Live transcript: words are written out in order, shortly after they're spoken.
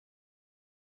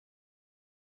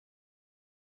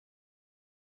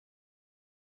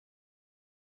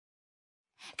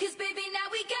'Cause baby, now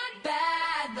we got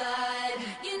bad blood.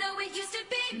 You know it used to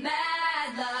be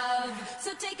mad love.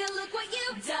 So take a look what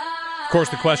you've done. Of course,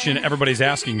 the question everybody's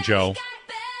asking, Joe,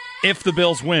 if the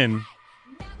Bills win,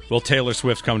 will Taylor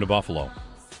Swift come to Buffalo?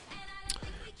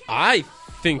 I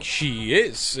think she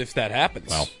is, if that happens.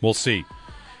 Well, we'll see.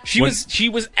 She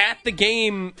was at the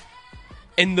game,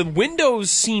 and the windows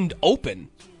seemed open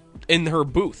in her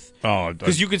booth. Oh,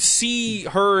 because you could see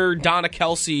her, Donna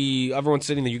Kelsey, everyone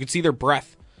sitting there. You could see their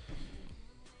breath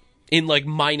in like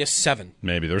 -7.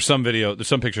 Maybe there's some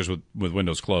pictures with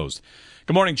windows closed.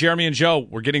 Good morning, Jeremy and Joe.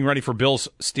 We're getting ready for Bills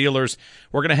Steelers.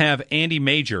 We're going to have Andy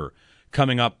Major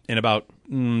coming up in about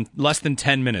less than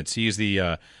 10 minutes. He is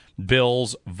the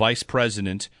Bills Vice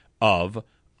President of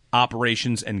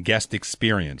Operations and Guest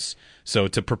Experience. So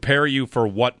to prepare you for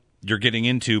what you're getting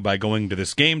into by going to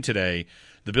this game today,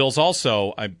 the Bills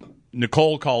also,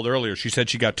 Nicole called earlier. She said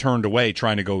she got turned away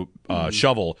trying to go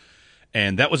shovel,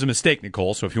 and that was a mistake,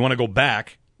 Nicole. So if you want to go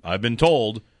back, I've been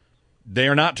told they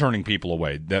are not turning people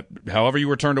away. That however you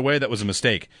were turned away, that was a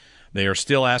mistake. They are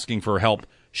still asking for help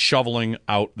shoveling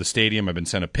out the stadium. I've been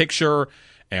sent a picture,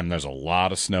 and there's a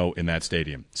lot of snow in that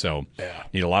stadium. So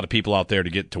need a lot of people out there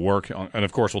to get to work. And,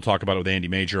 of course, we'll talk about it with Andy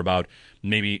Major about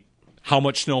maybe how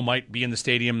much snow might be in the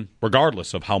stadium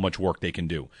regardless of how much work they can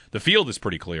do. The field is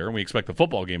pretty clear, and we expect the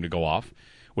football game to go off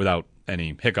without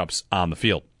any hiccups on the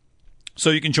field. So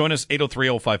you can join us,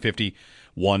 803-0550,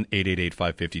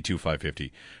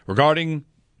 1-888-550-2550. Regarding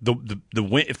the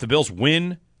win, if the Bills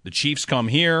win, the Chiefs come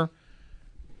here.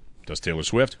 Does Taylor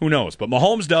Swift? Who knows? But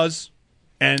Mahomes does.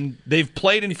 And they've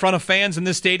played in front of fans in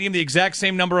this stadium the exact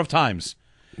same number of times.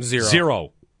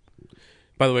 Zero.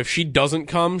 By the way, if she doesn't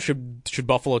come, should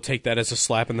Buffalo take that as a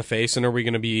slap in the face? And are we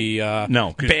going to be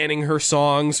banning her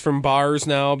songs from bars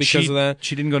now because of that?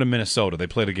 She didn't go to Minnesota. They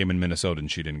played a game in Minnesota, and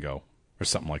she didn't go. Or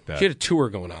something like that. She had a tour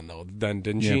going on, though, then,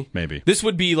 didn't she? Maybe. This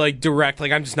would be, like, direct.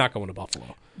 Like, I'm just not going to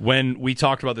Buffalo. When we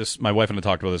talked about this, my wife and I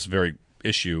talked about this very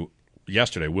issue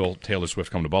yesterday. Will Taylor Swift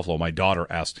come to Buffalo? My daughter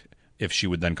asked if she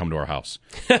would then come to our house.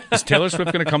 Is Taylor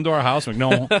Swift going to come to our house? I'm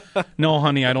like, no,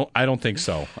 honey, I don't think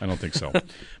so.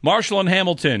 Marshall and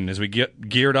Hamilton, as we get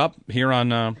geared up here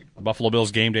on Buffalo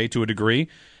Bills game day to a degree.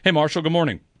 Hey, Marshall, good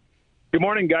morning. Good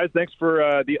morning, guys. Thanks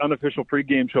for the unofficial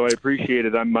pregame show. I appreciate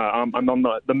it. I'm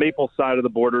on the Maple side of the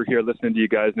border here listening to you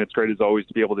guys, and it's great as always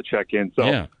to be able to check in. So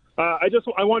yeah. I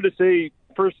wanted to say,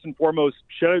 first and foremost,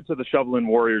 shout out to the shoveling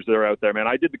warriors that are out there, man.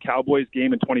 I did the Cowboys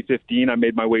game in 2015. I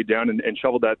made my way down and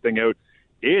shoveled that thing out.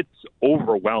 It's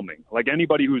overwhelming. Like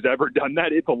anybody who's ever done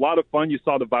that, it's a lot of fun. You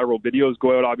saw the viral videos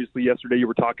go out, obviously, yesterday you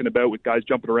were talking about with guys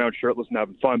jumping around shirtless and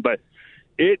having fun. But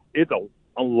it's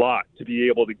a lot to be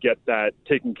able to get that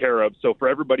taken care of. So for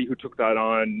everybody who took that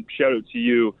on, shout out to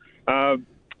you.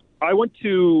 I went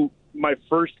to my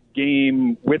first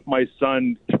game with my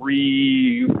son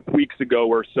 3 weeks ago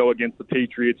or so against the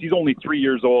Patriots. He's only 3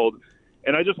 years old.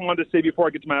 And I just wanted to say before I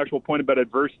get to my actual point about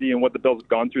adversity and what the Bills have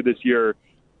gone through this year,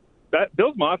 that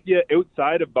Bills Mafia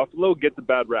outside of Buffalo gets a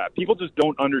bad rap. People just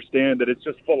don't understand that it's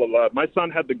just full of love. My son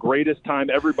had the greatest time.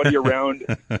 Everybody around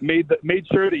made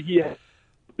sure that he had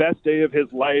best day of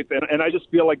his life, and I just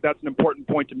feel like that's an important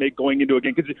point to make going into a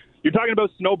game, because you're talking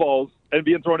about snowballs and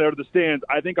being thrown out of the stands.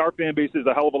 I think our fan base is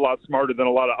a hell of a lot smarter than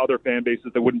a lot of other fan bases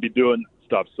that wouldn't be doing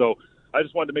stuff. So I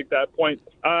just wanted to make that point.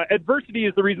 Adversity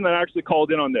is the reason I actually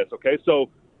called in on this, okay? So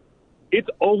it's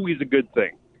always a good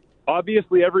thing.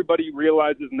 Obviously, everybody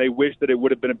realizes and they wish that it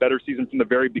would have been a better season from the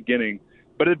very beginning,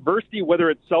 but adversity, whether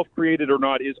it's self-created or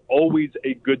not, is always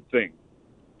a good thing.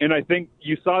 And I think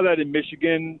you saw that in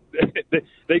Michigan.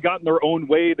 They got in their own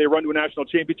way. They run to a national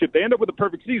championship. They end up with a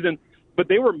perfect season, but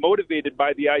they were motivated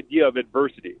by the idea of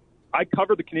adversity. I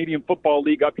cover the Canadian Football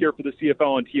League up here for the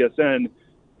CFL on TSN,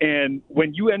 and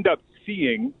when you end up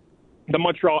seeing the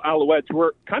Montreal Alouettes, who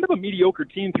were kind of a mediocre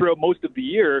team throughout most of the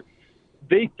year,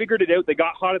 they figured it out. They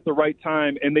got hot at the right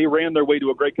time, and they ran their way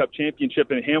to a Grey Cup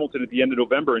championship in Hamilton at the end of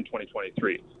November in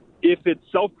 2023. If it's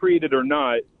self-created or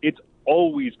not, it's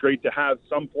always great to have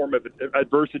some form of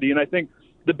adversity. And I think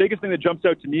the biggest thing that jumps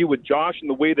out to me with Josh and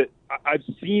the way that I've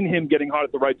seen him getting hot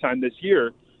at the right time this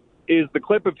year is the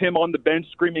clip of him on the bench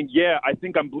screaming, "Yeah, I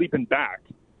think I'm bleeping back."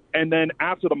 And then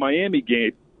after the Miami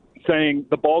game saying,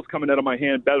 "The ball's coming out of my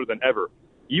hand better than ever."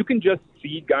 You can just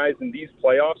see guys in these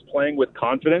playoffs playing with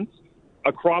confidence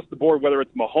across the board, whether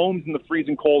it's Mahomes in the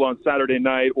freezing cold on Saturday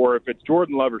night or if it's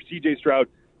Jordan Love or CJ Stroud.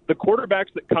 The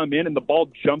quarterbacks that come in and the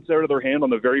ball jumps out of their hand on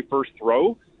the very first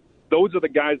throw, those are the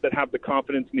guys that have the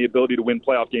confidence and the ability to win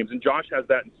playoff games. And Josh has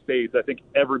that in spades. I think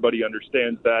everybody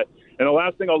understands that. And the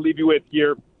last thing I'll leave you with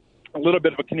here, a little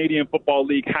bit of a Canadian Football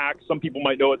League hack. Some people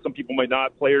might know it, some people might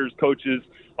not. Players, coaches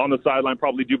on the sideline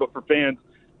probably do, but for fans,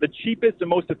 the cheapest and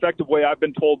most effective way I've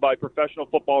been told by professional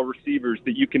football receivers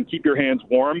that you can keep your hands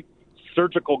warm,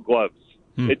 surgical gloves.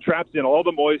 It traps in all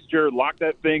the moisture. Lock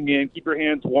that thing in. Keep your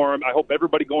hands warm. I hope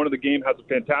everybody going to the game has a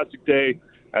fantastic day.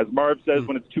 As Marv says,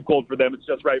 when it's too cold for them, it's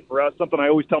just right for us. Something I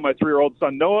always tell my 3-year-old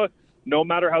son, Noah, no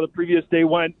matter how the previous day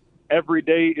went, every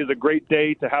day is a great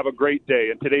day to have a great day.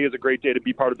 And today is a great day to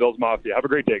be part of Bills Mafia. Have a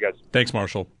great day, guys. Thanks,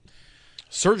 Marshall.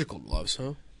 Surgical gloves,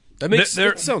 huh?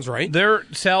 That sounds right.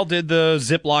 Sal did the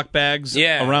Ziploc bags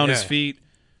around his feet.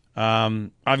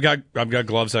 I've got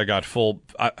gloves. I got full.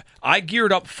 I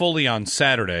geared up fully on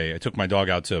Saturday. I took my dog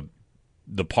out to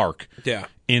the park. Yeah.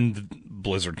 In the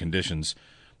blizzard conditions,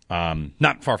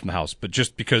 not far from the house, but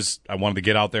just because I wanted to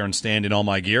get out there and stand in all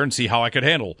my gear and see how I could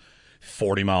handle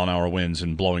 40-mile-an-hour winds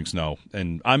and blowing snow.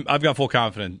 And I've got full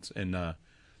confidence in.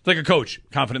 Like a coach,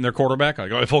 confident in their quarterback. I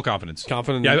have full confidence.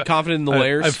 Confident in the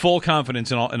layers. I have full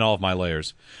confidence in all of my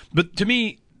layers. But to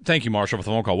me, thank you, Marshall, for the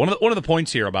phone call. One of the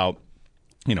points here about,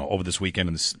 over this weekend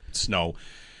in the snow,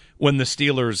 when the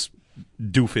Steelers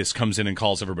doofus comes in and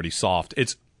calls everybody soft,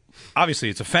 it's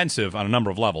offensive on a number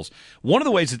of levels. One of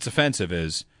the ways it's offensive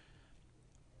is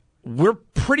we're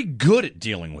pretty good at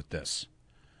dealing with this,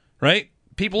 right?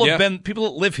 People that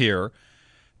live here,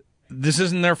 this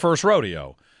isn't their first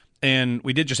rodeo. And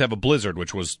we did just have a blizzard,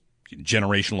 which was a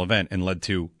generational event and led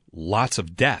to lots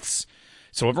of deaths.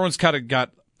 So everyone's kind of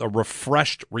got a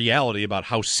refreshed reality about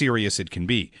how serious it can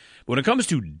be. But when it comes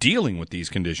to dealing with these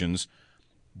conditions,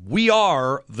 we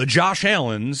are the Josh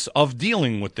Allens of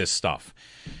dealing with this stuff.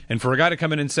 And for a guy to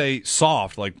come in and say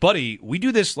soft, like, buddy, we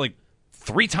do this like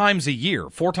 3 times a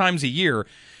year, 4 times a year,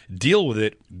 deal with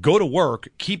it, go to work,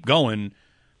 keep going,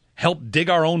 help dig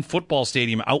our own football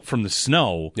stadium out from the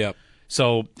snow. Yep.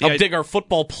 So help dig our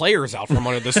football players out from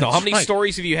under the snow. How many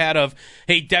stories have you had of,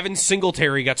 hey, Devin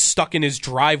Singletary got stuck in his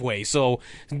driveway, so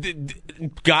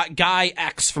guy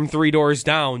X from 3 doors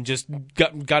down just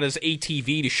got his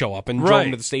ATV to show up and drove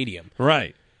him to the stadium.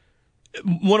 Right.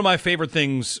 One of my favorite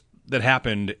things that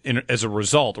happened as a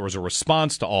result or as a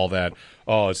response to all that,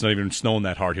 it's not even snowing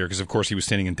that hard here, because, of course, he was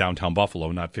standing in downtown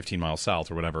Buffalo, not 15 miles south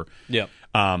or whatever. Yep.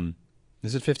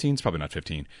 Is it 15? It's probably not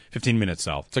 15. 15 minutes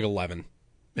south. It's like 11.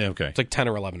 Yeah, okay. It's like 10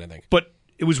 or 11, I think. But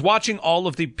it was watching all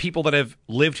of the people that have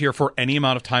lived here for any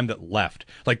amount of time that left.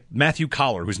 Like Matthew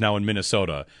Collar, who's now in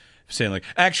Minnesota, saying, like,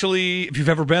 actually, if you've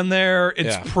ever been there,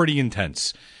 it's pretty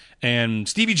intense. And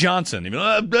Stevie Johnson,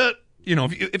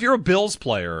 if you're a Bills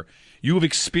player, you have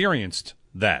experienced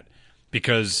that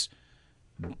because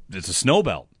it's a snow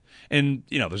belt. And,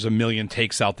 there's a million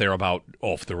takes out there about,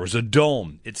 if there was a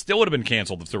dome. It still would have been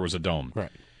canceled if there was a dome.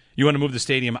 Right. You want to move the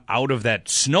stadium out of that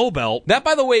snow belt. That,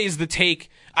 by the way, is the take.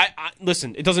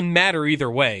 Listen, it doesn't matter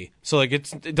either way. So, like,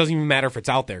 it doesn't even matter if it's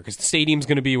out there because the stadium's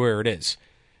going to be where it is.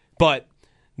 But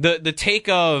the take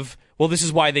of, well, this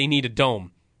is why they need a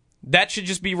dome. That should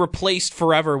just be replaced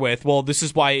forever with, well, this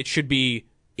is why it should be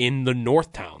in the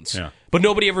North Towns. Yeah. But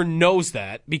nobody ever knows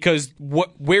that because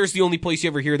where's the only place you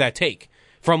ever hear that take?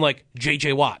 From, like,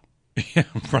 J.J. Watt. Yeah,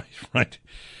 right.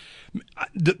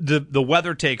 The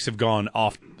weather takes have gone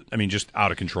off. Just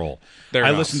out of control.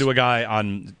 I listened to a guy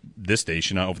on this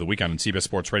station over the weekend on CBS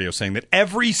Sports Radio saying that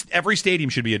every stadium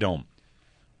should be a dome.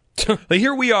 Like,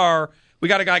 here we are. We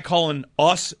got a guy calling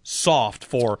us soft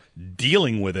for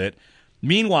dealing with it.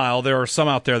 Meanwhile, there are some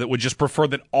out there that would just prefer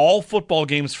that all football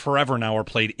games forever now are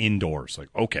played indoors. Like,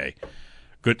 okay,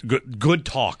 good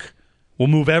talk. We'll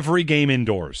move every game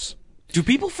indoors. Do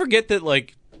people forget that,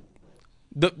 like,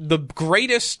 the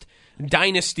greatest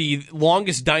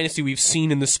longest dynasty we've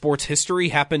seen in the sports history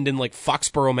happened in, like,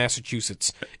 Foxborough,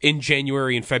 Massachusetts in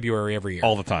January and February every year.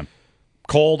 All the time.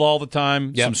 Cold all the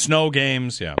time. Yep. Some snow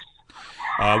games. Yeah.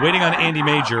 Waiting on Andy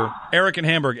Major. Eric in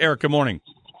Hamburg. Eric, good morning.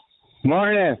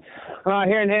 Morning.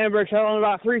 Here in Hamburg, shoveling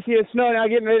about 3 feet of snow now,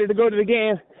 getting ready to go to the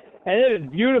game. And it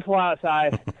is beautiful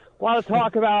outside. A lot of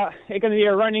talk about it going to be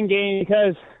a running game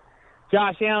because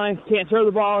Josh Allen can't throw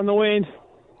the ball in the wind.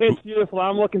 It's beautiful.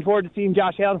 I'm looking forward to seeing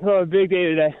Josh Allen throw a big day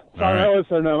today.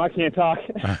 I can't talk.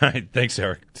 All right. Thanks,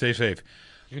 Eric. Stay safe.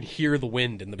 You can hear the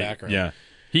wind in the background. Yeah.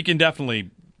 He can definitely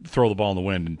throw the ball in the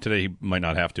wind, and today he might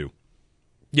not have to.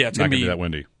 Yeah, it's going to be that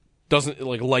windy. Doesn't,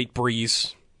 like, light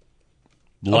breeze.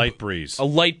 Light breeze. A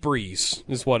light breeze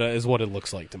is what it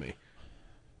looks like to me.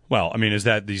 Well, is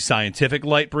that the scientific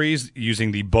light breeze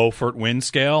using the Beaufort wind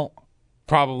scale?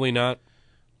 Probably not.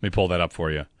 Let me pull that up for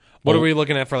you. What are we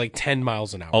looking at for, like, 10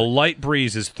 miles an hour? A light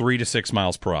breeze is 3 to 6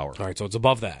 miles per hour. All right, so it's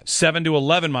above that. 7 to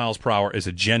 11 miles per hour is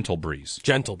a gentle breeze.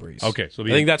 Gentle breeze. Okay, so I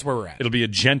think that's where we're at. It'll be a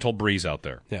gentle breeze out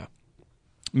there. Yeah.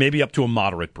 Maybe up to a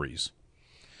moderate breeze.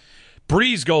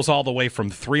 Breeze goes all the way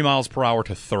from 3 miles per hour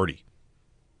to 30.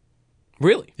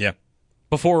 Really? Yeah.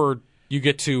 before you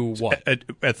get to what?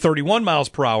 At 31 miles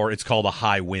per hour, it's called a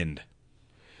high wind.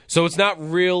 So it's not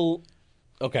real.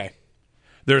 Okay.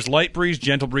 There's light breeze,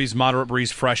 gentle breeze, moderate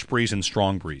breeze, fresh breeze, and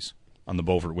strong breeze on the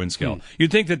Beaufort wind scale.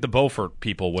 You'd think that the Beaufort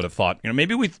people would have thought,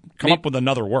 maybe we've come up with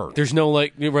another word. There's no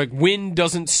like wind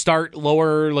doesn't start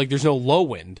lower. Like there's no low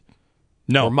wind.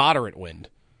 No. Or moderate wind.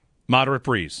 Moderate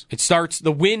breeze.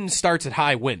 The wind starts at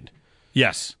high wind.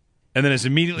 Yes. And then it's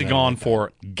immediately gone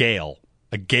for gale.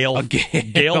 A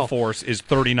gale force is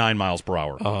 39 miles per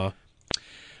hour. Uh-huh.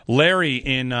 Larry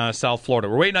in South Florida.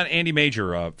 We're waiting on Andy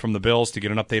Major from the Bills to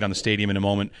get an update on the stadium in a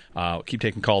moment. Keep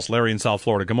taking calls. Larry in South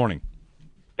Florida. Good morning.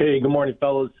 Hey, good morning,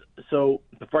 fellas. So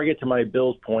before I get to my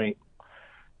Bills point,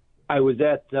 I was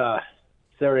at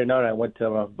Saturday night. I went to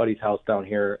my buddy's house down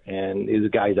here, and these are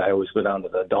guys I always go down to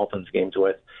the Dolphins games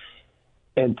with.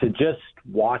 And to just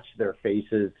watch their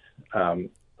faces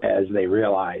as they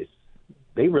realize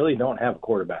they really don't have a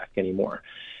quarterback anymore.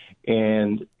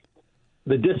 And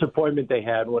the disappointment they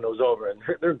had when it was over, and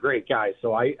they're great guys,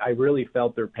 so I really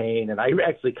felt their pain, and I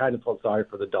actually kind of felt sorry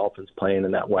for the Dolphins playing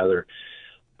in that weather.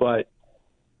 But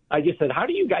I just said, how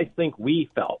do you guys think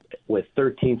we felt with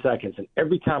 13 seconds? And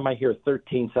every time I hear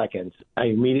 13 seconds, I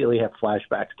immediately have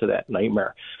flashbacks to that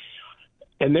nightmare.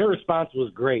 And their response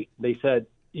was great. They said,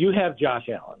 you have Josh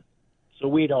Allen, so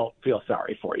we don't feel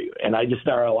sorry for you. And I just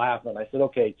started laughing. I said,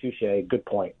 okay, touche, good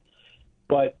point.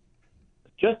 But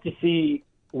just to see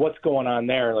what's going on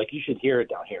there, like you should hear it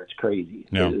down here. It's crazy.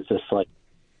 Yeah. It's just like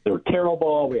they're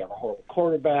terrible. We have a horrible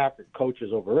quarterback. The coach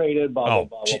is overrated. Blah,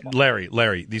 blah, blah, blah.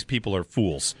 Larry, these people are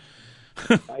fools.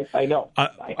 I know.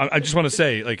 I just want to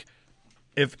say, like,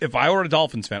 if I were a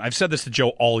Dolphins fan, I've said this to Joe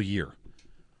all year.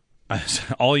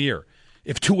 All year.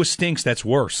 If Tua stinks, that's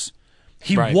worse.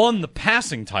 He won the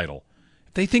passing title.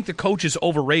 If they think the coach is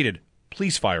overrated,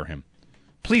 please fire him.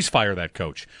 Please fire that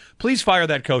coach. Please fire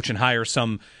that coach and hire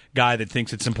some guy that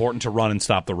thinks it's important to run and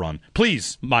stop the run.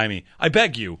 Please, Miami, I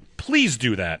beg you, please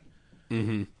do that.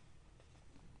 Mm-hmm.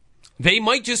 They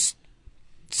might just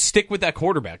stick with that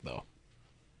quarterback, though.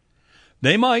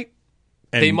 They might.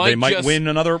 And they might just win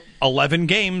another 11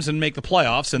 games and make the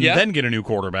playoffs and then get a new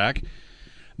quarterback.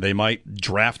 They might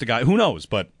draft a guy. Who knows?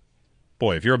 But,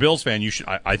 boy, if you're a Bills fan,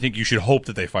 I think you should hope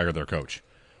that they fire their coach,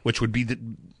 which would be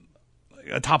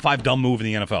a top 5 dumb move in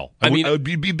the NFL. I would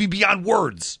be beyond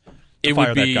words to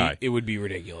fire that guy. It would be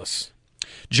ridiculous.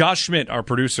 Josh Schmidt, our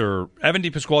producer, Evan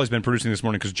DiPasquale has been producing this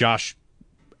morning because Josh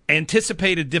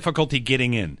anticipated difficulty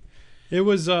getting in. It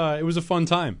was a fun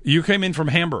time. You came in from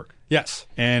Hamburg. Yes.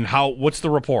 And what's the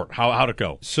report? How'd it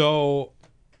go? So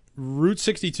Route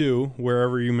 62,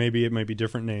 wherever you may be, it might be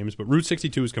different names, but Route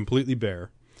 62 is completely bare.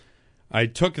 I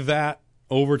took that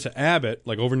over to Abbott,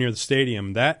 like over near the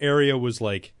stadium. That area was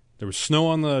like, there was snow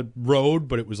on the road,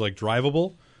 but it was like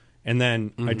drivable. And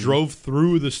then I drove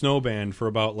through the snowband for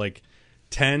about like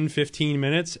 10, 15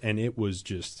 minutes, and it was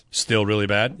just... Still really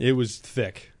bad? It was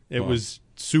thick. It was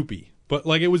soupy. But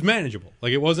like it was manageable.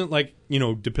 Like it wasn't like,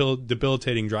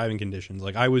 debilitating driving conditions.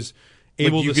 Like I was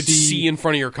able you to could see in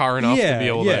front of your car enough to be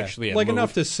able to actually like move.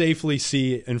 enough to safely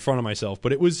see in front of myself.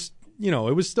 But it was,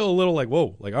 it was still a little like,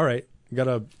 whoa, like, all right, got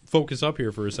to focus up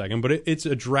here for a second. But it's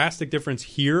a drastic difference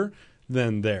here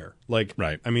than there. Like,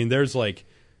 right. I mean, there's like,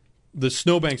 the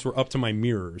snowbanks were up to my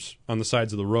mirrors on the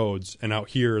sides of the roads. And out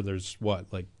here, there's what,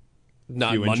 like,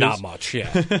 not much,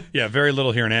 yeah. Yeah, very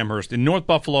little here in Amherst. In North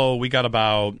Buffalo, we got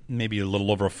about maybe a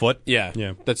little over a foot. Yeah.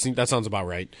 That sounds about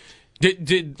right.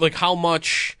 Did like how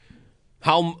much,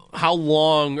 how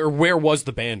long, or where was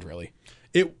the band really?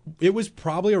 It was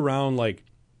probably around like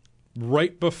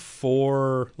right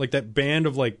before like that band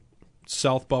of like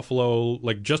South Buffalo,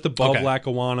 like just above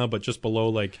Lackawanna, but just below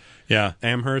like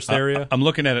Amherst area. I'm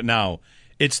looking at it now.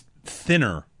 It's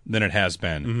thinner than it has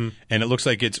been, and it looks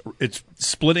like it's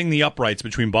splitting the uprights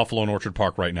between Buffalo and Orchard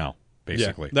Park right now,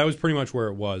 basically. Yeah, that was pretty much where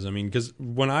it was. I mean, because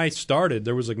when I started,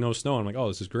 there was like no snow. I'm like, oh,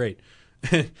 this is great.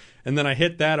 And then I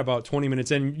hit that about 20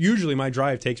 minutes in. Usually my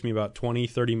drive takes me about 20,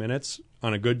 30 minutes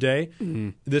on a good day.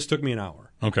 This took me an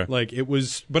hour. Okay. Like it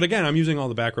was, but again, I'm using all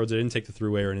the back roads. I didn't take the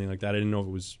throughway or anything like that.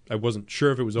 I wasn't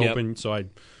sure if it was open, so I,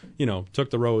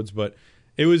 took the roads, but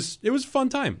it was a fun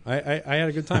time. I had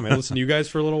a good time. I listened to you guys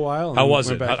for a little while. And how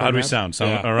was it? How did we sound? All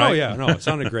right? Oh, yeah. No, it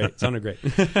sounded great.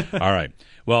 All right.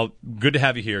 Well, good to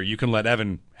have you here. You can let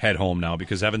Evan head home now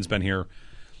because Evan's been here.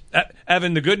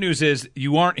 Evan, the good news is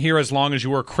you aren't here as long as you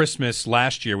were Christmas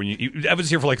last year. When Evan's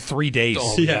here for like 3 days.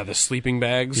 Oh, yeah, the sleeping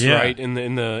bags, right, in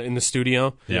the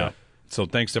studio. Yeah. So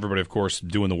thanks to everybody, of course,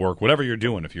 doing the work. Whatever you're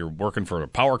doing, if you're working for a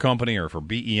power company or for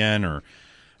BEN or,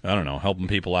 I don't know, helping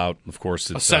people out, of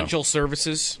course. It's, essential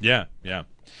services. Yeah.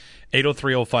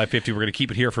 803-0550. We're going to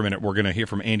keep it here for a minute. We're going to hear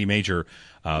from Andy Major,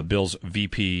 Bills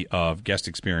VP of Guest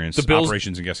Experience,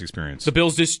 Operations and Guest Experience. The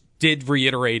Bills just did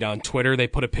reiterate on Twitter. They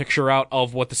put a picture out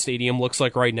of what the stadium looks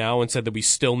like right now and said that we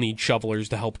still need shovelers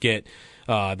to help get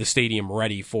the stadium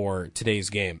ready for today's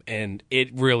game. And it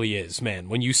really is, man.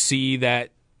 When you see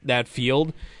that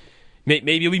field,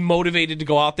 maybe you'll be motivated to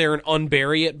go out there and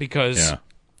unbury it because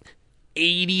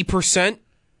 80%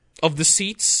 of the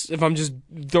seats, if I'm just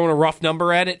throwing a rough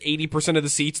number at it, 80% of the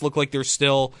seats look like they're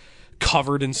still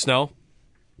covered in snow.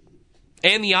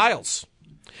 And the aisles.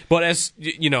 But as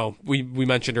you know, we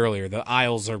mentioned earlier, the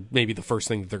aisles are maybe the first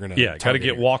thing that they're going to got to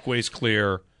get walkways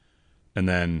clear, and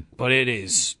then... But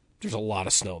there's a lot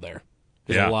of snow there.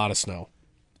 There's a lot of snow.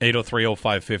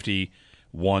 803-0550,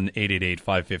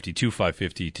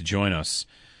 1-888-550-2550 to join us.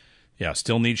 Yeah,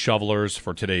 still need shovelers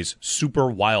for today's Super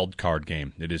Wild Card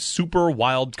game. It is Super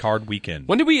Wild Card weekend.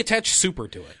 When did we attach Super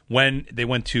to it? When they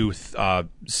went to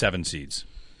 7 seeds.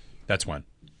 That's when.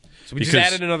 So we just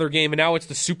added another game, and now it's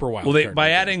the Super Wild Card. Well, by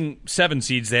adding 7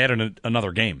 seeds, they added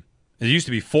another game. It used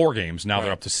to be 4 games. Now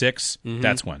they're up to 6. Mm-hmm.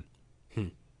 That's when.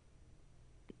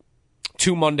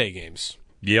 2 Monday games.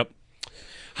 Yep.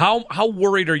 How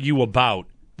worried are you about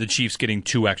the Chiefs getting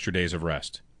 2 extra days of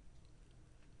rest?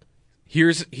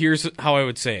 Here's how I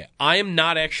would say it. I am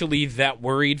not actually that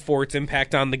worried for its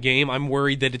impact on the game. I'm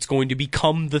worried that it's going to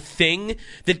become the thing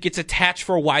that gets attached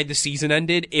for why the season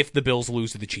ended if the Bills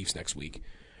lose to the Chiefs next week.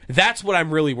 That's what I'm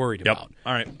really worried about.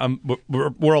 All right.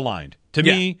 We're aligned. To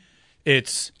me,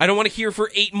 it's... I don't want to hear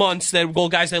for 8 months that, well,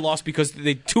 guys, they lost because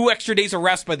they 2 extra days of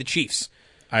rest by the Chiefs.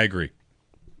 I agree.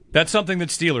 That's something that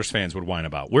Steelers fans would whine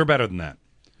about. We're better than that.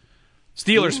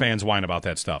 Steelers fans whine about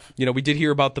that stuff. You know, we did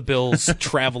hear about the Bills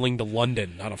traveling to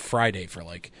London on a Friday for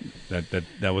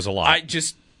that was a lot.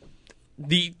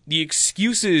 The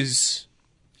excuses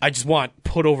I just want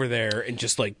put over there and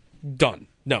just done.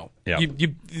 No. Yeah.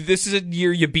 This is a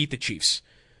year you beat the Chiefs.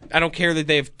 I don't care that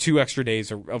they have 2 extra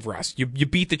days of rest. You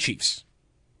beat the Chiefs.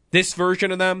 This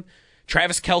version of them,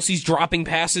 Travis Kelce's dropping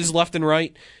passes left and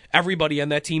right. Everybody on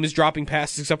that team is dropping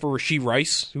passes except for Rashee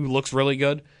Rice, who looks really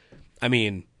good. I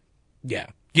mean, yeah.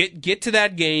 Get to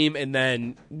that game and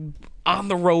then on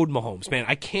the road, Mahomes. Man,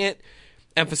 I can't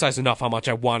emphasize enough how much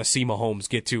I want to see Mahomes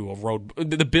get to a road.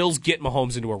 The Bills get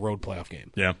Mahomes into a road playoff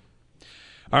game. Yeah.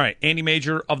 All right. Andy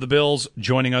Major of the Bills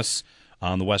joining us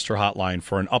on the Wester Hotline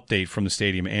for an update from the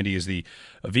stadium. Andy is the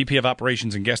VP of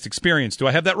Operations and Guest Experience. Do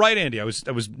I have that right, Andy? I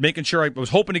was making sure. I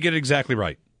was hoping to get it exactly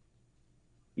right.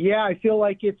 Yeah, I feel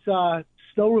like it's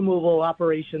snow removal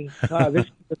operations this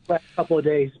last couple of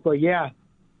days. But yeah,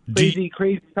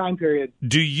 crazy time period.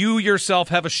 Do you yourself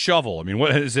have a shovel? I mean,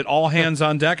 what is it? All hands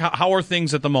on deck? How are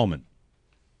things at the moment?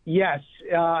 Yes,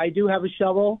 I do have a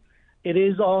shovel. It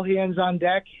is all hands on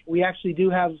deck. We actually do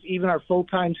have even our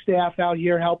full-time staff out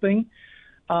here helping.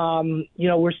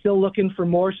 We're still looking for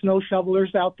more snow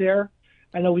shovelers out there.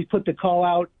 I know we put the call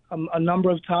out a number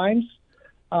of times.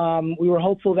 We were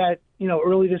hopeful that,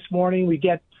 early this morning we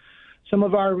get some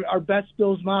of our best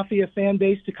Bills Mafia fan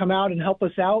base to come out and help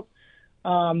us out.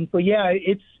 But yeah,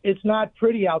 it's not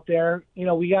pretty out there.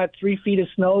 We got 3 feet of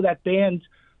snow. That band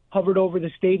hovered over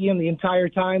the stadium the entire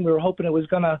time. We were hoping it was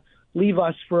going to leave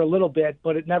us for a little bit,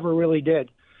 but it never really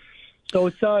did. So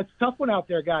it's a tough one out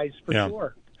there, guys, for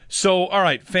sure. So, all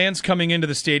right, fans coming into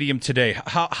the stadium today,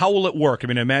 how will it work? I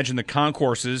mean, imagine the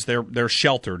concourses, they're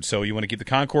sheltered, so you want to keep the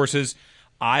concourses,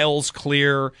 aisles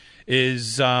clear.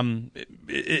 Is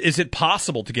it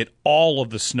possible to get all of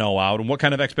the snow out, and what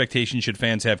kind of expectations should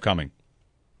fans have coming?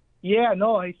 Yeah,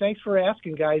 no, hey, thanks for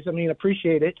asking, guys. I mean,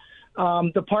 appreciate it.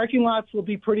 The parking lots will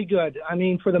be pretty good. I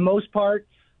mean, for the most part,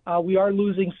 we are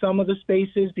losing some of the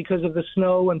spaces because of the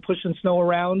snow and pushing snow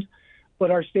around. But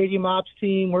our stadium ops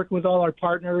team, working with all our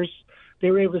partners,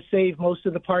 they were able to save most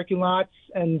of the parking lots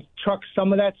and truck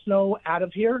some of that snow out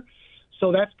of here.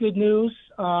 So that's good news.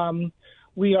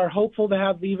 We are hopeful to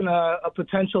have even a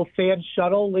potential fan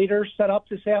shuttle later set up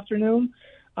this afternoon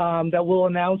that we'll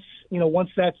announce,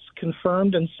 once that's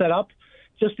confirmed and set up,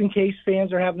 just in case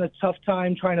fans are having a tough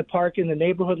time trying to park in the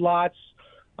neighborhood lots.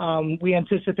 We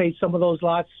anticipate some of those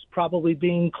lots probably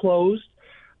being closed.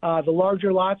 The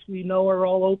larger lots we know are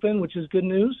all open, which is good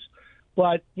news.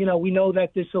 But, we know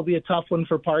that this will be a tough one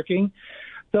for parking.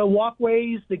 The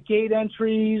walkways, the gate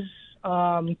entries,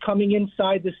 coming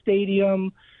inside the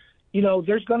stadium,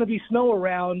 there's going to be snow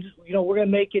around. We're going to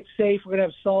make it safe. We're going to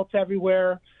have salt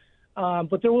everywhere.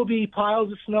 But there will be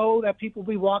piles of snow that people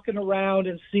will be walking around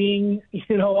and seeing,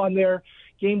 on their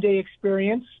game day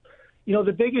experience.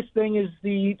 The biggest thing is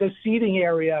the seating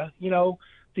area.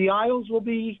 The aisles will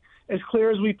be as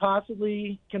clear as we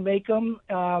possibly can make them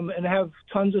and have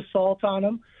tons of salt on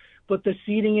them. but the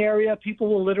seating area, people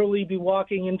will literally be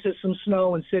walking into some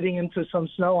snow and sitting into some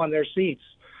snow on their seats.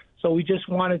 So we just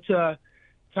wanted to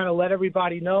kind of let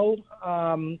everybody know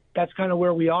that's kind of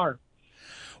where we are.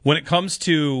 When it comes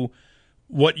to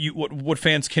what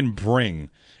fans can bring,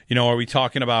 are we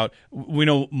talking about, we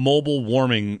know mobile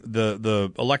warming,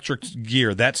 the electric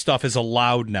gear, that stuff is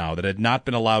allowed now that had not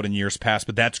been allowed in years past,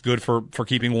 but that's good for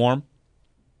keeping warm?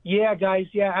 Yeah, guys.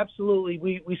 Yeah, absolutely.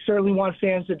 We certainly want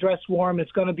fans to dress warm.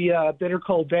 It's going to be a bitter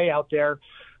cold day out there,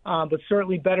 but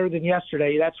certainly better than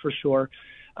yesterday. That's for sure.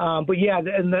 But yeah,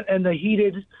 and the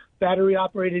heated battery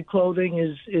operated clothing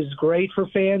is great for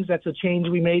fans. That's a change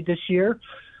we made this year.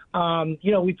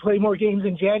 We play more games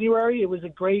in January. It was a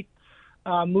great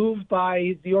move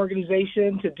by the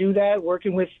organization to do that,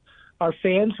 working with our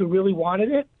fans who really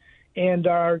wanted it. And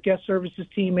our guest services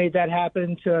team made that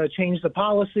happen to change the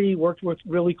policy, worked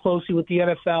really closely with the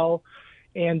NFL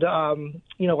and,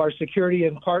 our security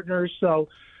and partners. So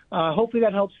hopefully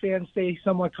that helps fans stay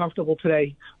somewhat comfortable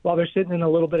today while they're sitting in a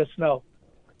little bit of snow.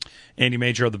 Andy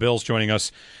Major of the Bills joining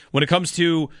us. When it comes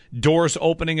to doors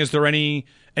opening, is there any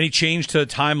change to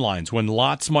timelines? When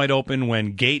lots might open,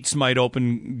 when gates might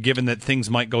open, given that things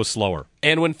might go slower?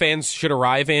 And when fans should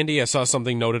arrive, Andy? I saw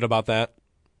something noted about that.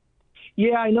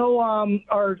 Yeah, I know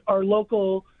our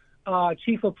local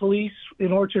chief of police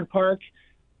in Orchard Park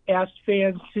asked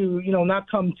fans to,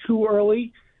 not come too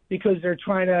early because they're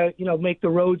trying to, make the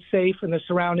roads safe in the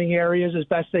surrounding areas as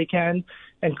best they can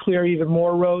and clear even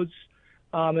more roads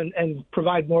and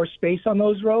provide more space on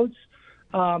those roads.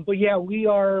 But, yeah, we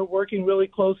are working really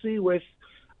closely with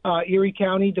Erie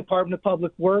County Department of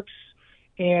Public Works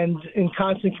and in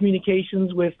constant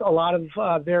communications with a lot of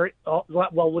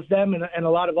with them and a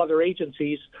lot of other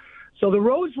agencies. So the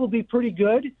roads will be pretty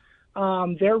good.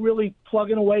 They're really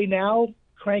plugging away now,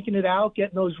 cranking it out,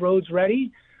 getting those roads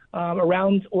ready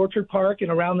around Orchard Park and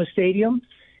around the stadium.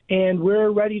 And we're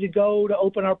ready to go to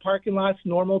open our parking lots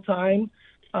normal time,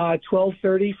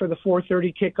 12:30 for the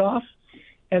 4:30 kickoff.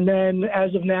 And then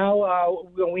as of now,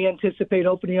 we anticipate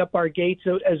opening up our gates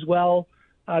as well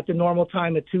at the normal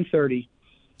time at 2:30.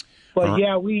 But,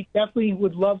 yeah, we definitely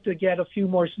would love to get a few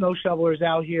more snow shovelers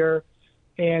out here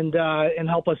and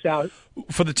help us out.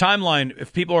 For the timeline,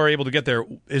 if people are able to get there,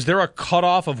 is there a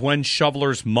cutoff of when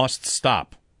shovelers must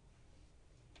stop?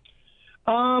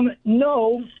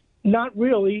 No, not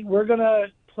really. We're going to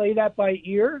play that by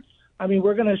ear. I mean,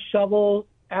 we're going to shovel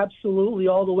absolutely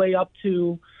all the way up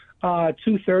to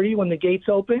 2:30 when the gates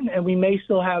open, and we may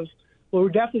still have – we're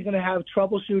definitely going to have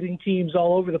troubleshooting teams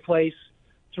all over the place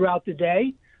throughout the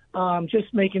day.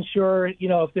 Just making sure,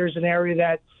 if there's an area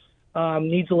that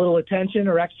needs a little attention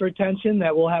or extra attention,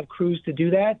 that we'll have crews to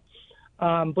do that.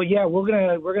 But yeah, we're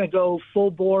gonna go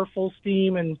full bore, full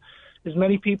steam, and as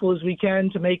many people as we can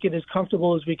to make it as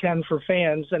comfortable as we can for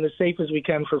fans and as safe as we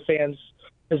can for fans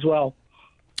as well.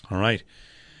 All right.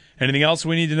 Anything else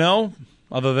we need to know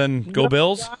other than go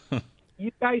Bills?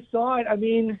 You guys saw it. I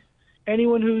mean,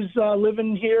 anyone who's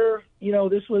living here,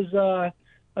 this was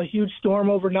a huge storm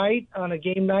overnight on a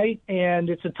game night, and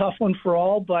it's a tough one for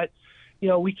all. But,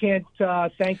 we can't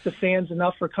thank the fans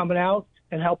enough for coming out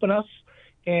and helping us.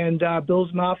 And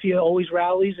Bills Mafia always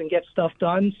rallies and gets stuff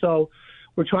done. So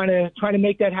we're trying to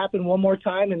make that happen one more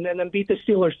time and then beat the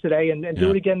Steelers today and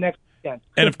do it again next weekend.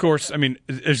 And, of course, I mean,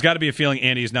 there's got to be a feeling,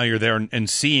 Andy, as now you're there and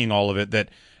seeing all of it, that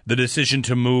the decision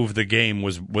to move the game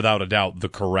was, without a doubt, the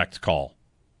correct call.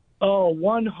 Oh,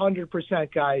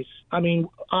 100%, guys. I mean,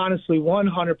 honestly,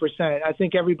 100%. I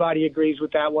think everybody agrees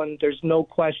with that one. There's no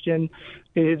question.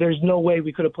 There's no way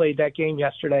we could have played that game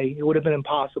yesterday. It would have been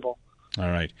impossible. All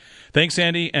right. Thanks,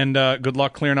 Andy, and good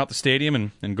luck clearing out the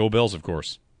stadium, and go Bills, of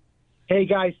course. Hey,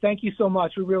 guys, thank you so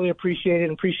much. We really appreciate it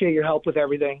and appreciate your help with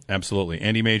everything. Absolutely.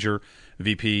 Andy Major,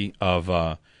 VP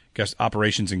of Guest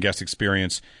Operations and Guest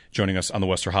Experience, joining us on the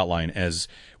Western Hotline as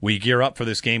we gear up for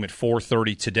this game at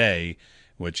 4:30 today,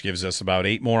 which gives us about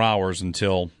 8 more hours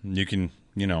until you can,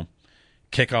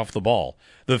 kick off the ball.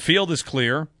 The field is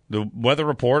clear. The weather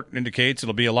report indicates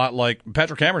it'll be a lot like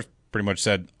Patrick Hammers pretty much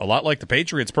said, a lot like the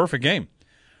Patriots' perfect game.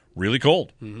 Really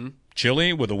cold. Mm-hmm.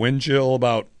 Chilly with a wind chill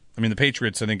about, the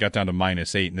Patriots, I think, got down to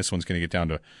 -8, and this one's going to get down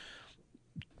to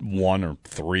 1 or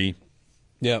 3.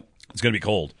 Yep. It's going to be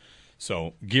cold.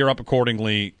 So gear up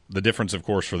accordingly. The difference, of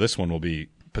course, for this one will be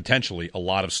potentially a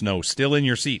lot of snow still in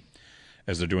your seat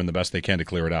as they're doing the best they can to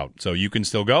clear it out. So you can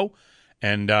still go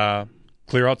and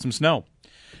clear out some snow.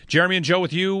 Jeremy and Joe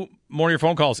with you. More of your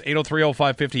phone calls,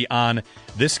 803-0550 on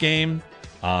this game,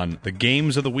 on the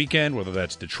games of the weekend, whether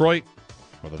that's Detroit,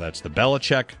 whether that's the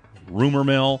Belichick, rumor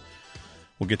mill.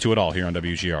 We'll get to it all here on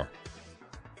WGR.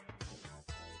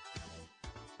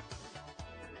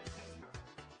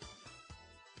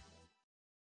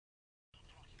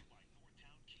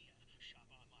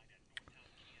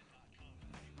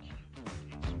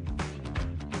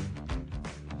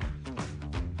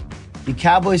 the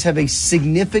Cowboys have a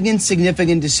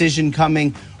significant decision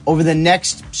coming over the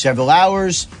next several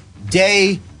hours,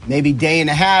 day, maybe day and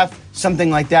a half, something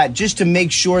like that, just to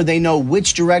make sure they know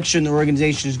which direction the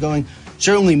organization is going.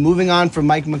 Certainly moving on from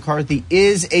Mike McCarthy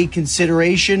is a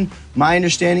consideration. My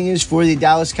understanding is for the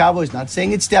Dallas Cowboys, not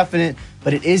saying it's definite,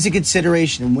 but it is a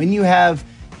consideration. And when you have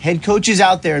head coaches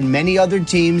out there and many other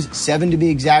teams, 7 to be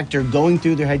exact, are going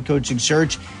through their head coaching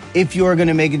search, if you are going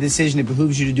to make a decision, it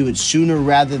behooves you to do it sooner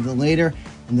rather than later.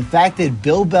 And the fact that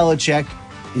Bill Belichick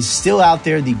is still out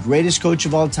there, the greatest coach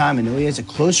of all time, I know he has a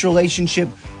close relationship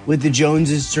with the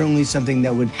Joneses, certainly something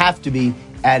that would have to be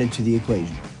added to the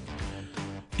equation.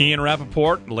 Ian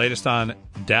Rappaport, latest on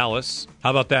Dallas.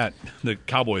 How about that? The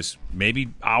Cowboys, maybe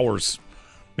hours,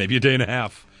 maybe a day and a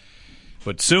half.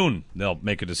 But soon they'll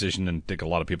make a decision, and I think a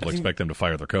lot of people expect them to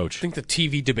fire their coach. I think the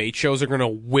TV debate shows are going to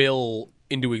will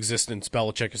into existence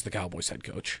Belichick as the Cowboys head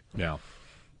coach. Yeah.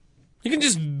 You can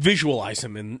just visualize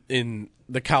him in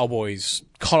the Cowboys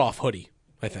cutoff hoodie,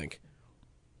 I think.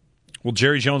 Well,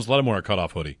 Jerry Jones let him wear a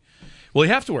cutoff hoodie. Well, he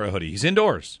have to wear a hoodie. He's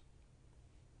indoors.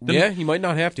 He might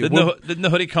not have to. Didn't the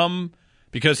hoodie come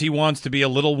because he wants to be a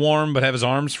little warm but have his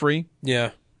arms free?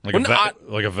 Yeah. Like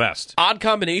a vest. Odd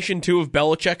combination, too, of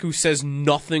Belichick, who says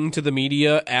nothing to the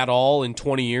media at all in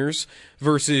 20 years,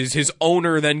 versus his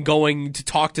owner then going to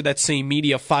talk to that same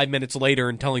media 5 minutes later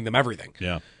and telling them everything.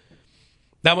 Yeah.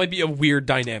 That might be a weird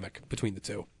dynamic between the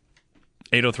two.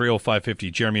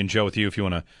 803-0550. Jeremy and Joe with you if you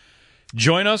want to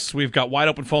join us. We've got wide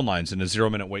open phone lines and a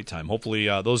 0-minute wait time. Hopefully,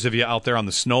 those of you out there on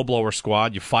the snowblower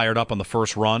squad, you fired up on the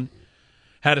first run.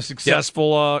 Had a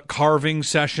successful carving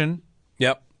session.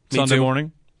 Yep. Sunday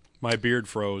morning. My beard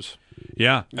froze.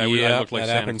 Yeah. I looked like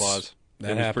Santa happens. Claus. That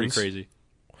was happens. pretty crazy.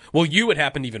 Well, you had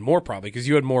happened even more probably because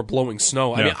you had more blowing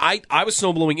snow. Yeah. I mean, I was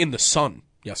snow blowing in the sun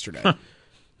yesterday.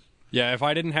 Yeah, if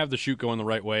I didn't have the chute going the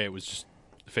right way, it was just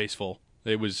faceful.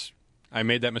 I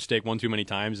made that mistake one too many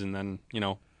times, and then,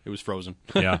 it was frozen.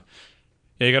 Yeah.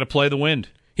 You got to play the wind.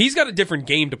 He's got a different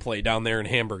game to play down there in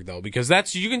Hamburg, though, because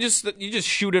you just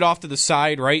shoot it off to the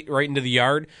side, right into the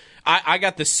yard. I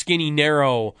got the skinny,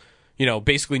 narrow,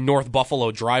 basically North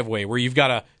Buffalo driveway where you've got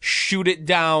to shoot it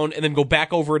down and then go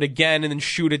back over it again and then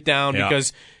shoot it down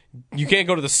because you can't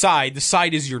go to the side. The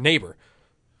side is your neighbor,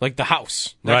 like the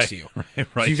house next to you. Right.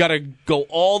 So you got to go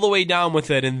all the way down with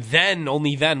it, and then,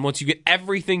 only then, once you get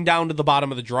everything down to the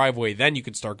bottom of the driveway, then you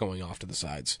can start going off to the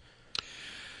sides.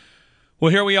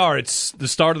 Well, here we are. It's the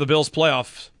start of the Bills'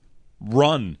 playoff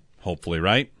run, hopefully,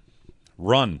 right?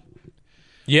 Run.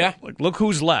 Yeah. Look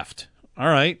who's left. All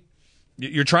right.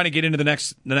 You're trying to get into the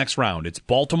next round. It's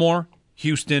Baltimore,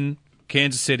 Houston,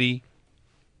 Kansas City,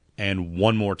 and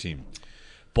one more team.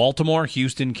 Baltimore,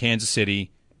 Houston, Kansas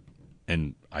City,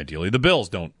 and ideally the Bills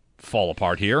don't fall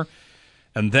apart here.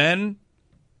 And then,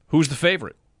 who's the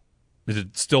favorite? Is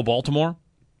it still Baltimore?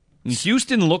 And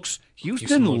Houston looks good.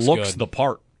 the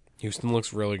part. Houston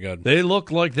looks really good. They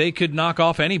look like they could knock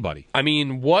off anybody. I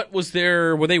mean, what was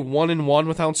their... Were they 1-1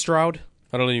 without Stroud?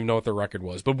 I don't even know what their record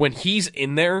was. But when he's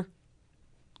in there,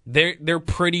 they're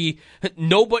pretty...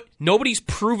 Nobody's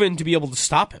proven to be able to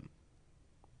stop him.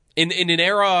 In an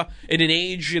era, in an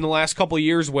age in the last couple of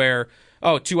years where,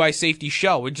 two-eye safety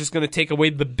show, we're just going to take away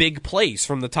the big plays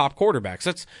from the top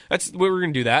quarterbacks. That's we're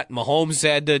going to do that. Mahomes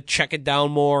had to check it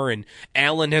down more, and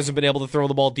Allen hasn't been able to throw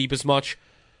the ball deep as much.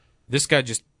 This guy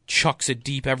just chucks it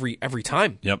deep every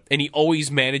time. Yep. And he always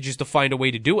manages to find a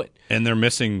way to do it. And they're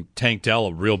missing Tank Dell,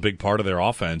 a real big part of their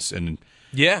offense. And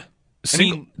yeah.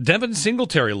 Devin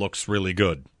Singletary looks really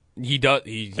good. He does.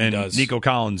 He does. Nico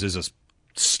Collins is a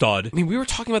stud. I mean, we were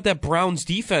talking about that Browns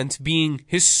defense being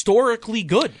historically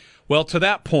good. Well, to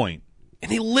that point.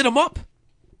 And they lit him up.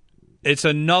 It's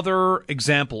another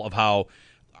example of how...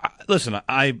 Listen,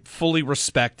 I fully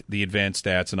respect the advanced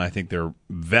stats, and I think they're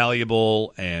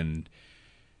valuable, and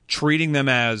treating them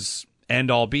as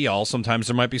end-all, be-all, sometimes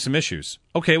there might be some issues.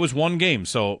 Okay, it was one game,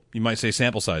 so you might say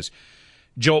sample size.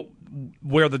 Joe,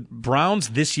 where the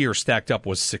Browns this year stacked up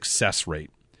was success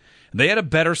rate. They had a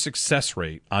better success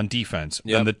rate on defense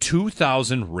than the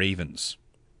 2000 Ravens.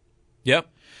 Yep.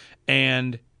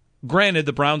 And granted,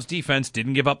 the Browns defense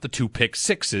didn't give up the 2 pick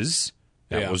sixes.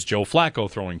 That was Joe Flacco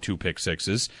throwing 2 pick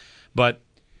sixes. But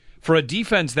for a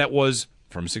defense that was,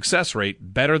 from success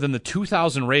rate, better than the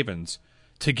 2000 Ravens,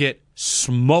 to get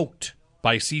smoked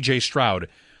by C.J. Stroud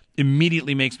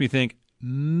immediately makes me think,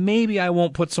 maybe I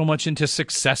won't put so much into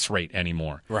success rate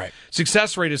anymore. Right.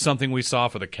 Success rate is something we saw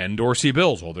for the Ken Dorsey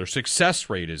Bills. Well, their success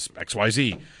rate is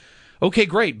XYZ. Okay,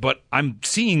 great, but I'm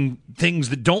seeing things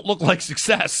that don't look like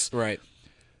success. Right.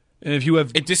 And if you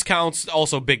have... It discounts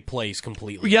also big plays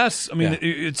completely. Yes. I mean,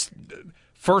 it's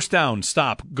First down,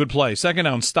 stop, good play. Second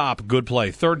down, stop, good play.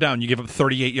 Third down, you give up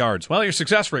 38 yards. Well, your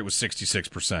success rate was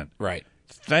 66%. Right.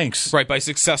 Thanks. Right, by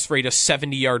success rate, a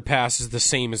 70-yard pass is the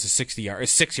same as a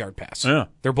 6-yard pass. Yeah.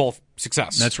 They're both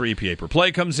success. That's where EPA per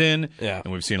play comes in. Yeah.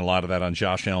 And we've seen a lot of that on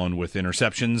Josh Allen with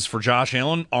interceptions for Josh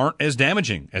Allen aren't as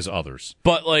damaging as others.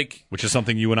 But, like... Which is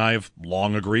something you and I have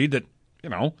long agreed that,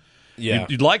 Yeah.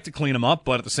 you'd like to clean them up,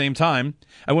 but at the same time,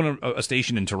 I went to a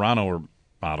station in Toronto or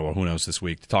Ottawa, who knows, this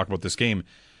week to talk about this game.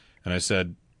 And I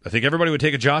said, I think everybody would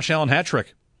take a Josh Allen hat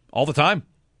trick all the time.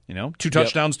 2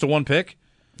 touchdowns to 1 pick.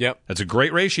 Yep. That's a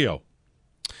great ratio.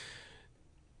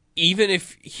 Even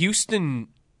if Houston,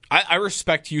 I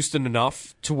respect Houston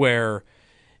enough to where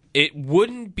it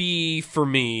wouldn't be for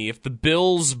me if the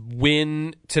Bills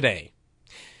win today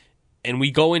and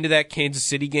we go into that Kansas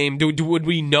City game. Would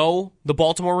we know the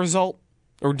Baltimore result?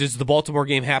 Or does the Baltimore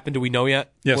game happen? Do we know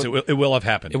yet? Yes, it will have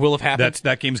happened. It will have happened?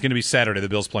 That game's going to be Saturday. The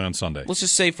Bills play on Sunday. Let's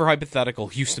just say, for hypothetical,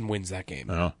 Houston wins that game.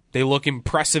 Uh-huh. They look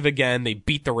impressive again. They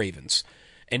beat the Ravens.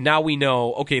 And now we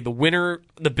know, okay,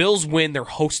 the Bills win, they're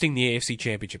hosting the AFC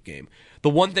Championship game. The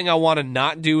one thing I want to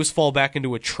not do is fall back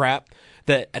into a trap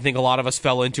that I think a lot of us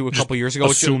fell into a couple years ago.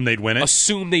 Assume they'd win it?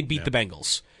 Assume they'd beat the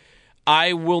Bengals.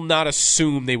 I will not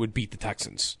assume they would beat the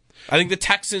Texans. I think the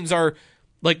Texans are,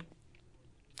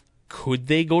 could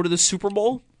they go to the Super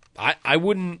Bowl? I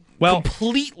wouldn't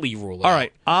completely rule it out. All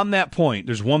right, on that point,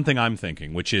 there's one thing I'm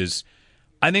thinking, which is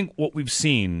I think what we've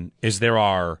seen is there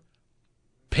are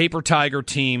paper tiger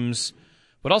teams,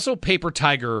 but also paper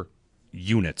tiger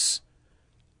units.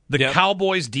 The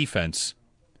Cowboys defense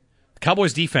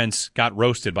got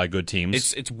roasted by good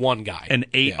teams. It's one guy. And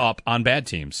ate up on bad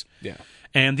teams. Yeah.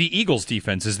 And the Eagles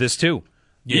defense is this too.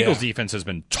 The Yeah. Eagles defense has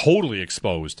been totally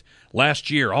exposed. Last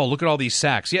year, look at all these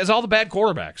sacks. He has all the bad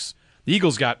quarterbacks. The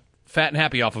Eagles got fat and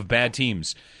happy off of bad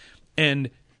teams. And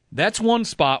that's one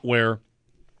spot where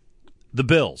the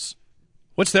Bills,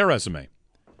 what's their resume?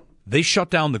 They shut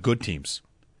down the good teams.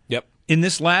 Yep. In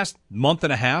this last month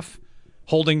and a half,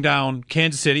 holding down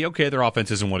Kansas City, okay, their offense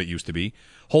isn't what it used to be.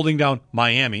 Holding down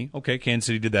Miami, okay, Kansas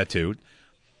City did that too.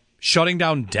 Shutting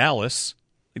down Dallas.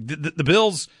 The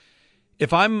Bills,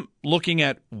 if I'm looking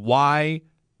at why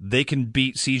they can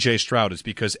beat C.J. Stroud, it's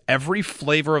because every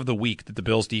flavor of the week that the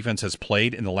Bills defense has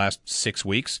played in the last 6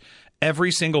 weeks,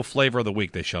 every single flavor of the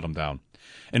week they shut them down.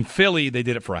 In Philly, they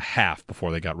did it for a half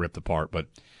before they got ripped apart, but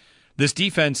this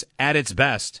defense, at its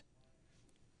best,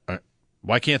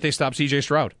 why can't they stop C.J.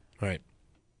 Stroud? Right.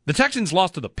 The Texans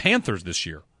lost to the Panthers this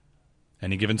year.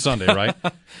 Any given Sunday, right?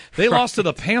 They lost to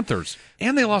the Panthers,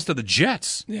 and they lost to the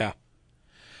Jets. Yeah.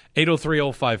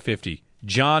 803-0550.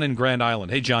 John in Grand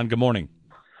Island. Hey, John, good morning.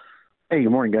 Hey,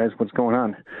 good morning, guys. What's going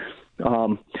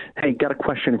on? Hey, got a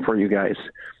question for you guys.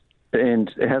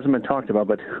 And it hasn't been talked about,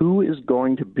 but who is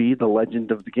going to be the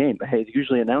legend of the game? They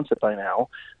usually announce it by now,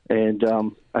 and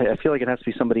I feel like it has to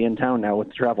be somebody in town now with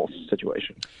the travel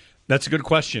situation. That's a good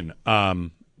question.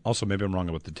 Also, maybe I'm wrong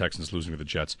about the Texans losing to the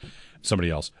Jets. Somebody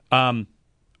else. I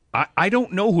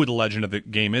don't know who the legend of the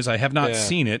game is. I have not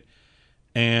seen it.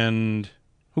 And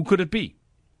who could it be?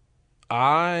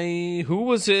 Who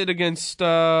was it against?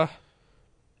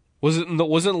 Wasn't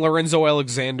Lorenzo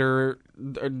Alexander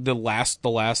the last?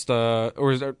 Or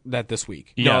was that this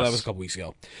week? Yes. No, that was a couple weeks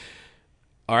ago.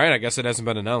 All right, I guess it hasn't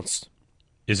been announced.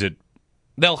 Is it?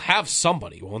 They'll have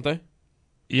somebody, won't they?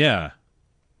 Yeah.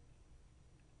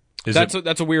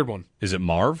 That's a weird one. Is it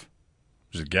Marv?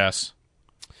 Is it guess?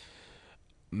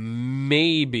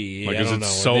 Maybe. Like, I don't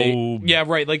know. Yeah,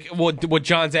 right. Like what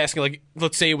John's asking. Like,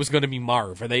 let's say it was going to be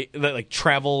Marv. Are they like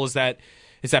travel? Is that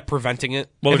preventing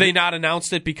it? Well, have they not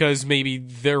announced it because maybe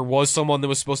there was someone that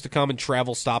was supposed to come and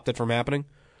travel stopped it from happening?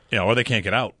 Yeah, or they can't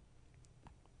get out.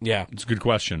 Yeah, it's a good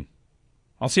question.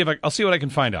 I'll see what I can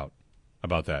find out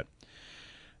about that.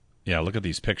 Yeah, look at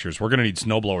these pictures. We're going to need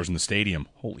snowblowers in the stadium.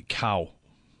 Holy cow.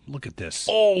 Look at this.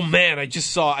 Oh, man, I just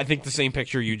saw, I think, the same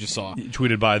picture you just saw.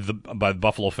 Tweeted by the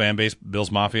Buffalo fan base,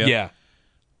 Bills Mafia? Yeah.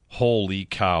 Holy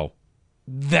cow.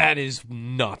 That is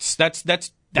nuts.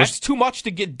 That's too much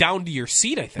to get down to your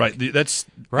seat, I think.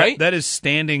 Right. That is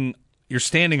standing, you're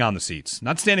standing on the seats.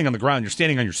 Not standing on the ground, you're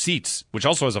standing on your seats, which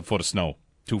also has a foot of snow,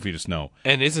 2 feet of snow.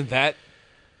 And isn't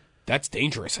that's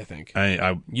dangerous, I think.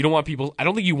 You don't want people, I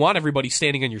don't think you want everybody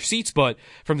standing on your seats, but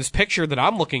from this picture that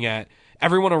I'm looking at,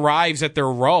 everyone arrives at their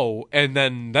row, and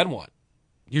then what?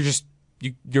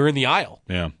 You're in the aisle.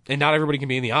 Yeah. And not everybody can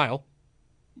be in the aisle.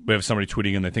 We have somebody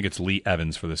tweeting in, they think it's Lee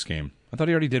Evans for this game. I thought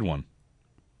he already did one.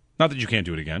 Not that you can't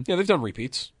do it again. Yeah, they've done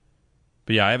repeats.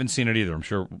 But yeah, I haven't seen it either. I'm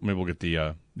sure maybe we'll get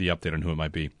the update on who it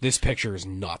might be. This picture is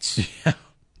nuts. Yeah.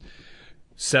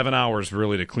 7 hours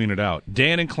really to clean it out.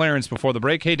 Dan and Clarence before the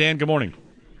break. Hey, Dan, good morning.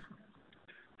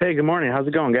 Hey, good morning. How's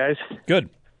it going, guys? Good.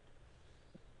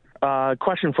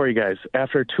 Question for you guys.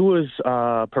 After Tua's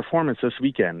performance this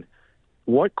weekend,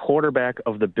 what quarterback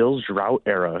of the Bills drought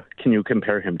era can you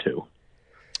compare him to?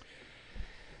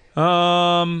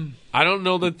 I don't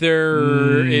know that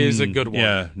there is a good one.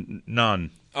 Yeah, none.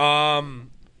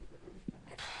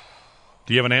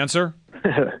 Do you have an answer?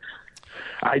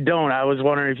 I don't. I was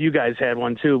wondering if you guys had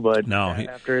one too, but no.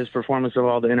 After his performance of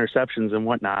all the interceptions and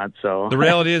whatnot, so the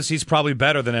reality is he's probably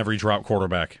better than every drought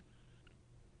quarterback,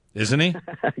 isn't he?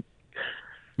 I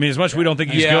mean, as much as we don't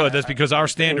think he's good, that's because our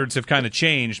standards have kind of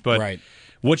changed. But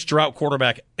which drought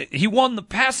quarterback? He won the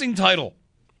passing title.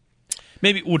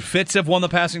 Maybe would Fitz have won the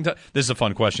passing title? This is a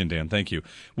fun question, Dan. Thank you.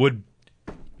 Would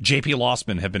J.P.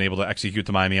 Lossman have been able to execute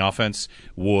the Miami offense?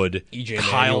 Would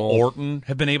Kyle Orton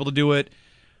have been able to do it?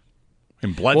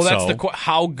 And Bledsoe. Well, that's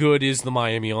how good is the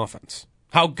Miami offense?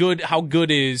 How good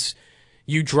is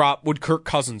you drop? Would Kirk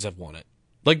Cousins have won it?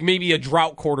 Like maybe a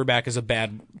drought quarterback is a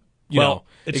bad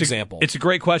example. It's a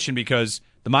great question because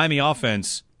the Miami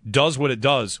offense does what it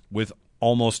does with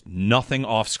almost nothing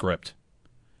off script.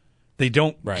 They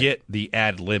don't get the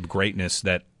ad lib greatness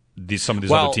that some of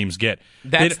these other teams get.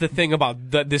 That's the thing about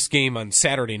this game on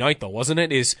Saturday night, though, wasn't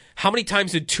it? Is how many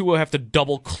times did Tua have to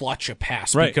double clutch a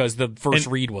pass because the first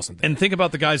read wasn't there? And think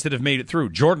about the guys that have made it through.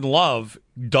 Jordan Love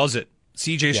does it.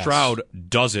 C.J. Stroud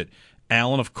does it.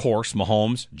 Allen, of course.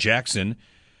 Mahomes, Jackson,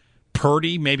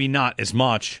 Purdy, maybe not as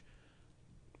much,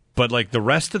 but like the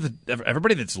rest of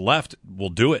everybody that's left will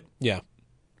do it. Yeah.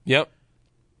 Yep.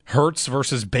 Hurts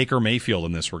versus Baker Mayfield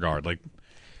in this regard. Like,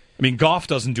 I mean, Goff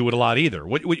doesn't do it a lot either.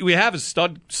 What we have is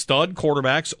stud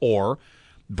quarterbacks or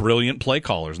brilliant play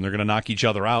callers, and they're going to knock each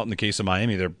other out. In the case of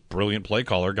Miami, their brilliant play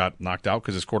caller got knocked out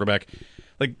because his quarterback.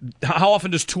 Like, how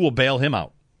often does Tua bail him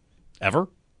out? Ever?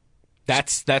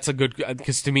 That's a good,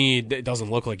 because to me it doesn't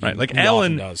look like he like he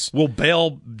Allen does. Will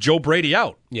bail Joe Brady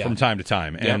out from time to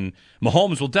time, and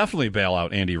Mahomes will definitely bail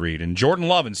out Andy Reid and Jordan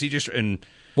Love and CJ and.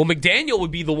 Well, McDaniel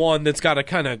would be the one that's got to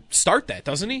kind of start that,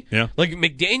 doesn't he? Yeah. Like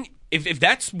McDaniel, if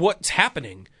that's what's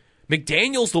happening,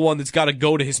 McDaniel's the one that's got to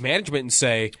go to his management and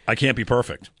say, "I can't be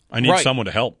perfect. I need someone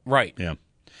to help." Right. Yeah.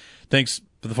 Thanks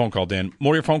for the phone call, Dan.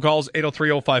 More of your phone calls,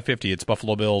 803-0550. It's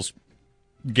Buffalo Bills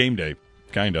game day,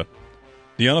 kinda.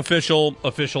 The unofficial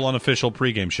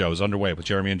pregame show is underway with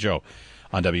Jeremy and Joe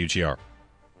on WGR.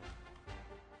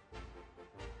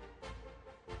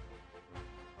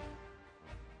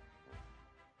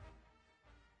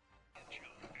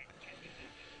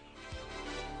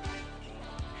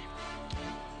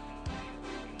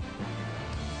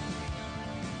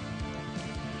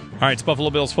 All right, it's Buffalo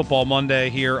Bills Football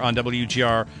Monday here on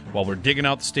WGR. While we're digging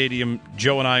out the stadium,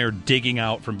 Joe and I are digging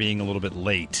out from being a little bit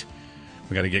late.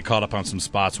 We got to get caught up on some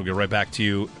spots. We'll get right back to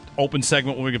you. Open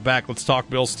segment when we get back. Let's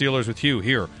talk Bills Steelers with you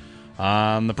here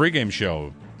on the pregame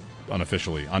show,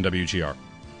 unofficially on WGR.